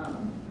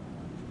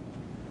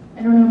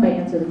 I don't know if I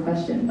answered the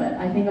question, but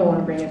I think I want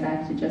to bring it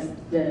back to just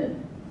the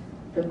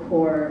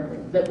core,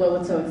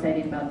 what's so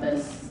exciting about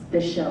this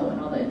show and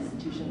all the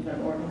institutions that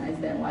have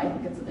organized it, and why I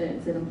think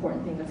it's an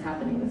important thing that's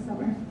happening this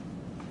summer.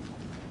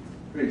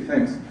 Great,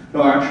 thanks.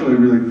 No, I actually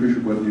really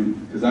appreciate what you,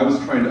 because I was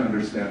trying to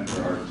understand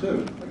her art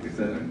too. Like I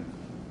said,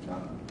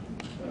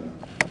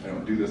 I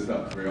don't do this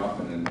stuff very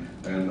often,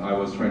 and I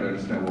was trying to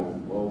understand,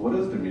 well, what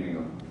is the meaning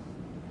of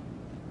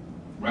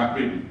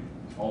wrapping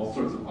all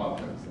sorts of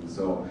objects? And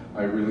so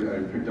I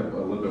picked up a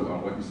little bit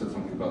on what you said,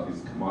 something about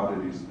these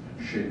commodities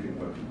shaping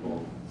what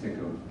people think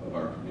of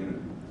our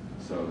community.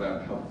 So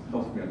that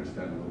helps me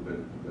understand a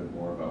little bit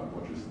more about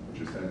what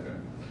you're saying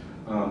there.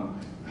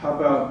 How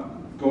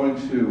about going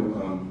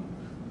to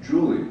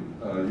Julie?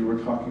 You were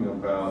talking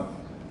about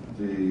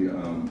the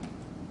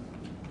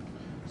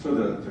sort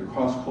of the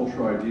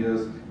cross-cultural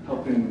ideas,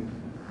 helping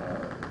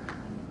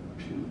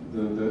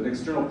the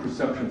external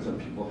perceptions that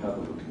people have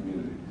of a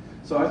community.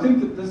 So I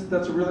think that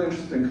that's a really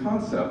interesting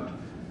concept.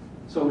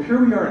 So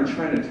here we are in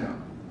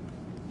Chinatown,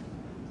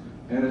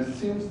 and it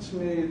seems to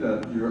me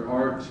that your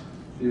art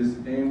is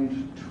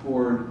aimed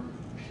toward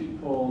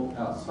people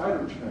outside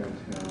of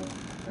Chinatown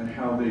and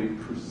how they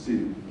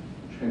perceive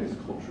Chinese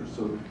culture.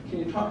 So can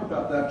you talk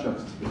about that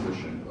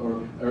juxtaposition?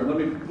 Or let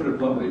me put it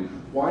bluntly,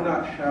 why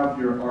not have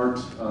your art,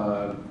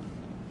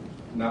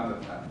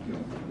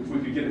 if we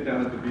could get it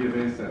down at the B of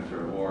A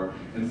Center or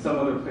in some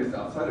other place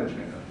outside of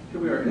China. Here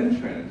we are in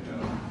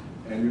Chinatown,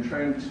 and you're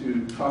trying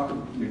to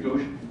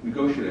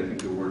negotiate, I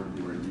think the word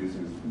you were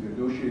using is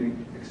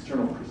negotiating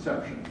external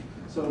perception.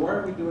 So why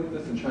are we doing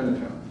this in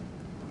Chinatown?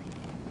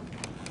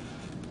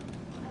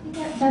 I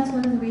think that's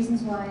one of the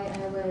reasons why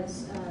I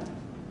was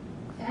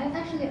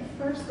actually at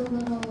first a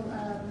little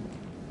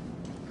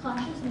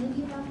cautious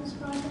maybe about this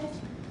project,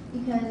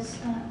 because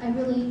I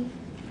really,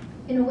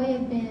 in a way,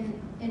 have been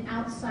an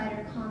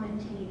outsider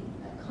commenting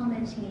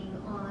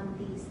on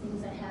these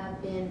things that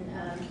have been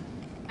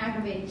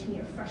aggravating to me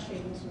or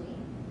frustrating to me.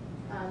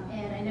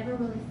 And I never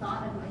really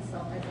thought of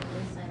myself as an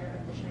insider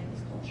of the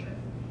Chinese culture.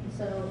 And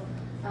so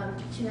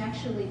to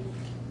actually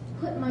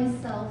put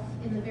myself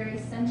in the very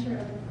center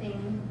of the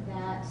thing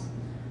that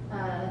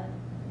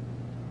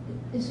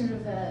is sort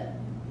of the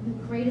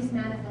greatest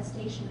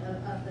manifestation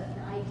of the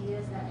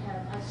ideas that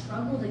I've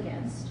struggled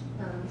against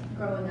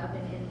growing up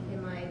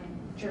in my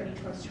journey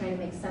towards trying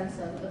to make sense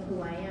of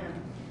who I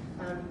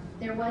am.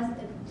 There was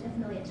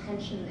definitely a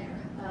tension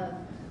there.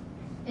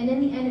 And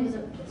in the end, it was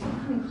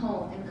coming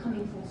home and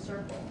coming full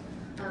circle.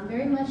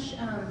 Very much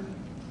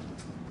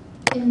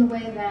in the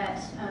way that,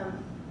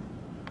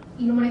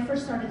 when I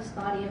first started this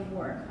body of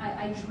work,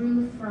 I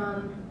drew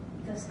from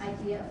this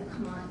idea of the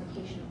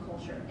commodification of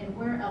culture. And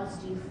where else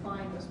do you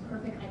find those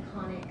perfect,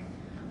 iconic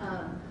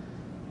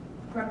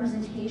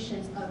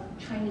representations of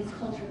Chinese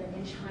culture than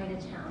in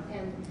Chinatown?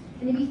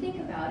 And if you think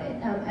about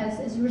it,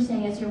 as you were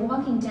saying, as you're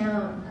walking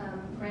down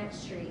Grant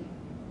Street,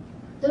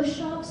 those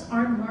shops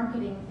aren't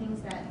marketing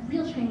things that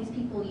real Chinese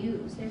people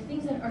use. They're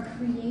things that are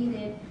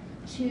created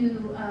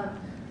to,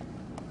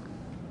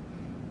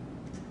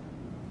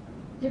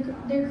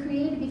 they're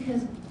created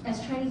because as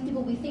Chinese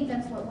people, we think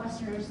that's what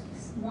Westerners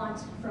want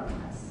from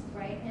us,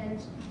 right? And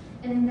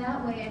in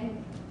that way, I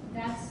think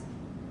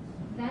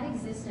that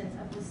existence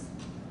of this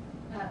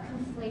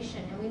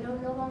conflation, and we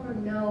no longer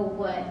know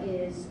what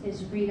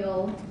is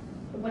real,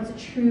 what's a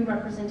true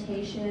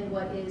representation,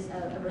 what is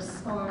a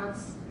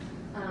response,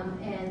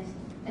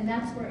 and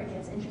that's where it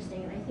gets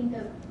interesting. And I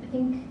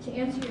think to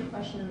answer your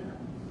question,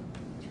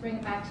 to bring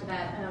it back to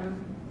that,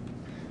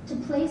 to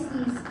place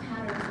these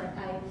patterns that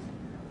I've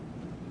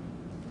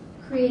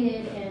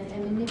created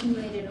and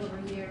manipulated over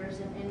years,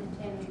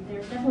 and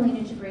there's definitely an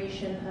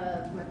integration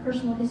of my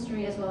personal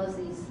history as well as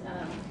these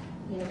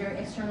very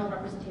external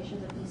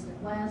representations of East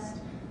and West,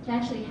 to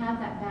actually have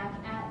that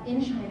back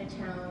in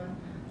Chinatown,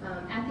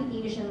 at the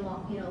Asian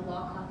Law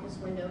Caucus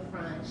window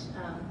front.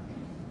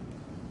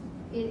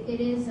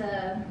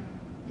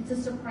 It's a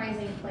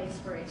surprising place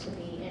for it to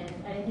be,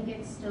 and I think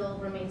it still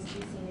remains to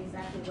be seen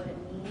exactly what it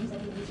means. I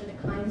think these are the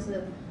kinds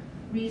of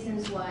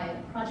reasons why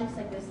projects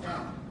like this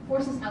that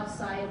force us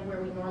outside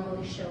where we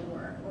normally show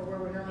work or where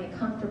we're normally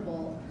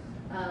comfortable.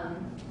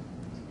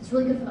 It's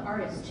really good for the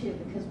artists too,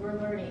 because we're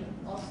learning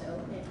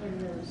also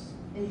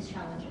in these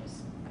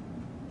challenges.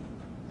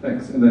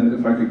 Thanks. And then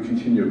if I could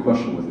continue a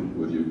question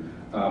with you.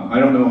 I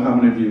don't know how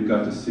many of you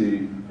got to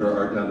see her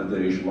art down at the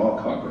Asian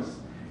Law Caucus.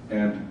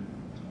 And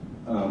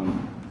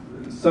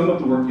some of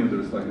the work,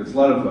 there's like, it's a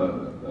lot of,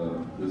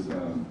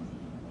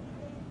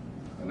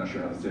 I'm not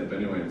sure how to say it, but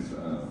anyway, it's,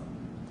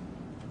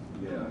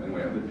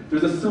 anyway,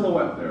 there's a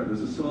silhouette there.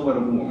 There's a silhouette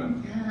of a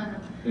woman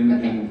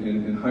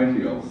in high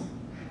heels.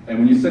 And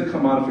when you said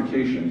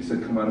commodification, you said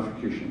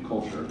commodification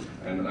culture.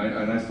 And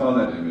I saw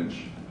that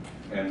image,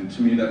 and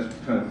to me that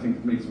kind of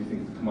makes me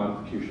think of the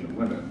commodification of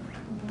women.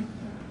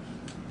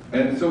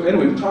 And so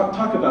anyway,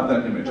 talk about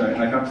that image.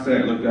 I have to say,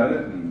 I looked at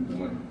it and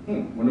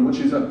went, wonder what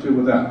she's up to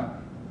with that.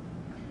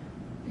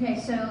 Okay,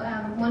 so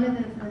one of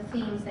the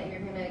themes that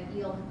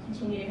you'll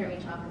continue to hear me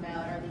talk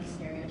about are these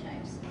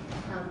stereotypes.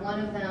 One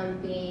of them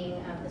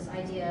being this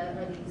idea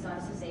or the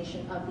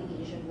exoticization of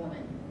the Asian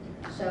woman.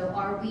 So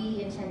are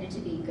we intended to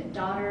be good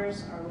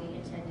daughters? Are we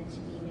intended to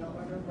be mail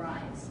order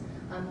brides?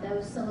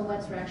 Those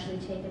silhouettes were actually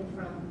taken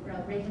from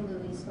Reagan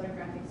Louie's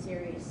photographic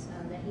series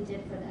that he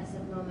did for the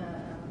SF MoMA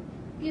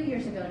a few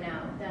years ago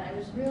now, that I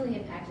was really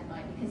impacted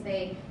by, because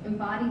they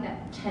embody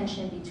that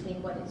tension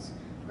between what is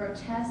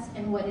grotesque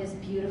and what is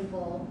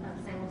beautiful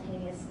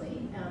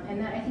simultaneously. And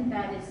that, I think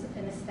that is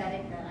an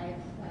aesthetic that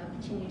I've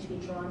continued to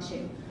be drawn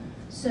to.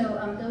 So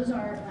those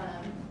are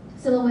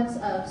silhouettes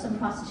of some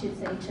prostitutes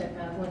that he took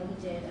when he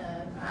did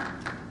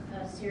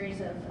a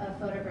series of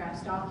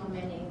photographs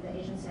documenting the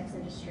Asian sex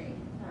industry.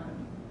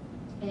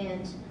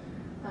 And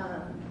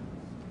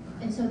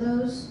so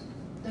those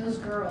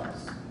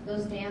girls,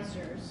 those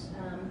dancers,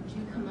 do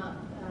come up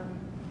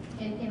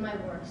in my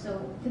work. So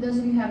for those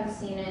of you who haven't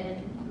seen it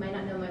and might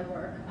not know my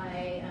work,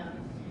 I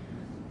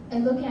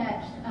look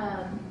at,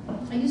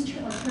 I use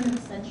turn of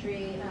the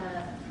century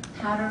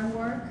pattern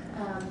work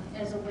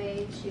as a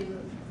way to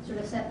sort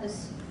of set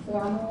this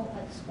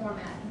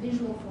format,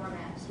 visual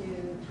format,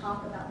 to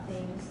talk about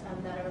things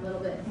that are a little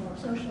bit more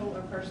social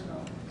or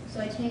personal. So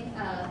I take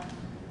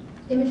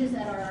images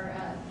that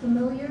are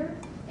familiar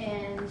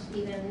and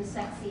even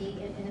sexy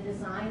in a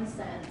design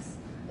sense,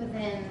 but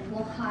then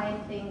we'll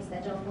hide things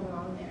that don't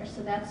belong there.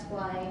 So that's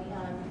why,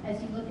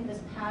 as you look at this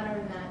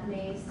pattern that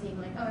may seem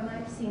like, oh, I might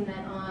have seen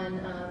that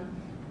on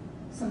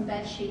some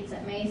bed sheets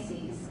at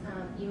Macy's,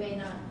 you may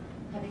not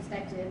have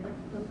expected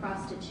the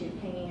prostitute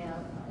hanging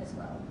out as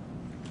well.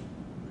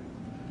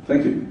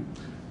 Thank you.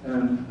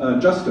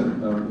 And Justin,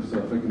 so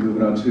if I can move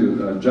it on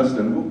to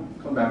Justin, we'll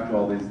come back to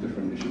all these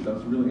different issues. That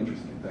was really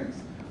interesting,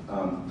 thanks.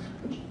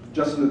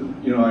 Justin,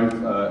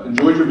 I've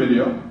enjoyed your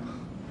video,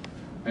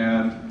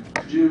 and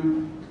could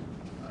you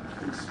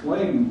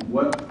explain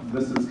what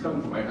this is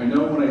coming from? I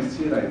know when I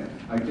see it,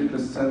 I get the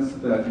sense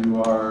that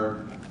you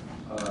are,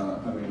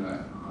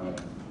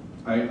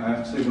 I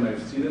have to say when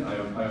I've seen it, I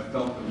have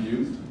felt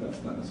amused.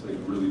 That's not necessarily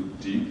a really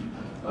deep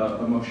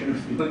emotion or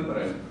feeling, but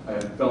I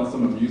have felt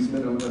some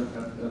amusement at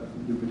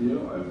your video.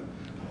 I've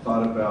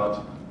thought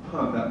about,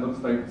 that looks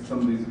like some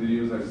of these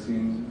videos I've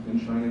seen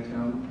in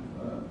Chinatown.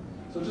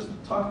 So just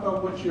talk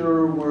about what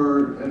your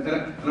were, and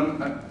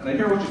I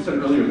hear what you said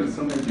earlier, that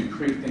sometimes you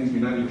create things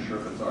you're not even sure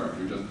if it's art,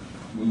 you're just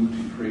moved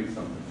to create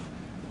something.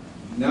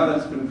 Now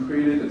that's been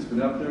created, it's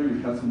been up there,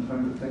 you've had some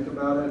time to think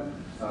about it.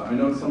 I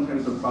know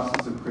sometimes the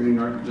process of creating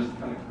art, you're just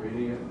kind of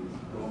creating it and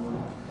going.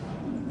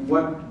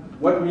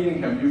 What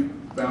meaning have you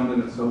found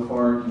in it so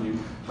far? Can you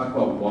talk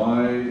about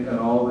why at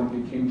all it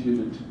came to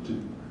you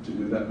to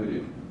do that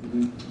video?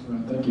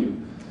 Thank you.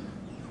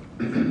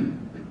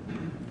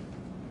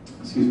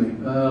 Excuse me.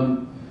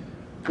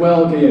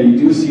 Well, okay, yeah, you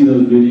do see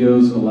those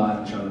videos a lot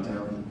in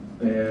Chinatown.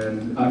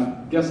 And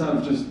I guess I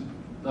was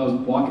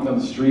walking down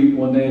the street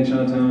one day in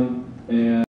Chinatown, and